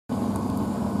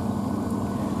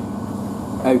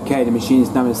Okay, the machine is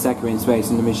now in the second rinse race,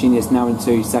 and the machine is now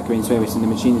into second rinse race, and the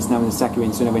machine is now in the second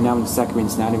rinse, so we're now in the second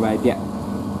rinse now anyway, yeah.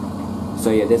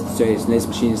 So yeah, this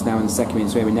machine is now in the second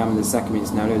rinse, we're now in the second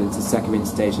rinse now, it's the second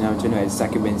rinse stage, now to know the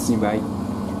second rinse anyway.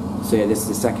 So yeah, this is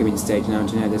the second rinse stage, now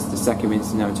to know this is the second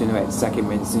rinse, now to know the second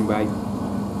rinse anyway.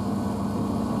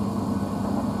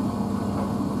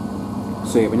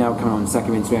 So yeah, we're now coming on the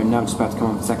second rinse, we're now just about to come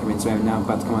on the second rinse, we're now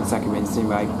about to come on the second rinse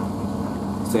anyway.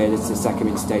 So yeah, this is the second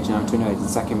rinse stage, now to know the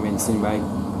second rinse anyway.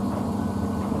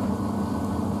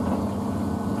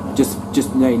 Just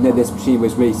you know, this machine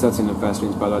was really sudsy on the first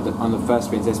rinse, but on the first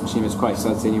rinse, this machine was quite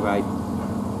sudsy anyway.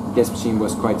 This machine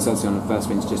was quite sudsy on the first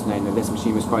rinse, just you know, this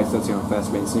machine was quite sudsy on the first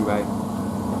rinse anyway.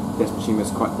 This machine was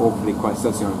quite awfully quite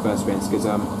sudsy on the first rinse, because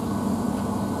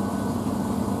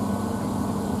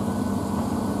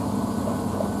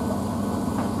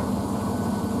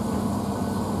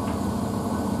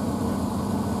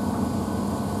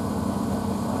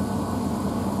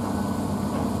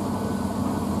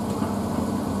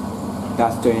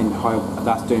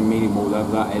that's doing medium all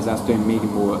level, that is, that's doing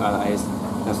medium all,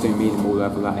 that's doing medium all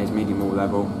level, that is medium all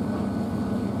level.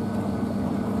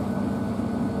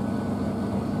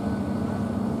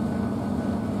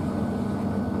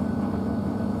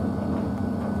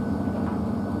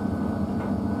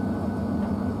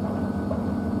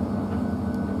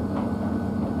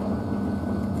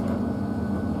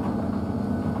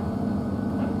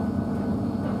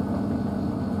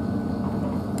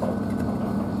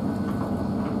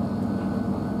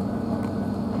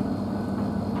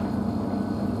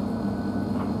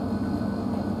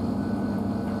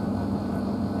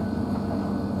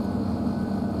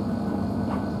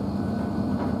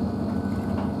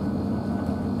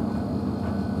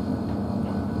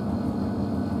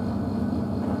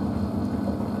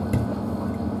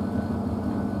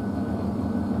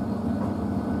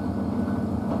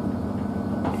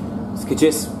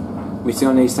 Just we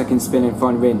still need second spin and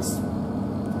final rinse.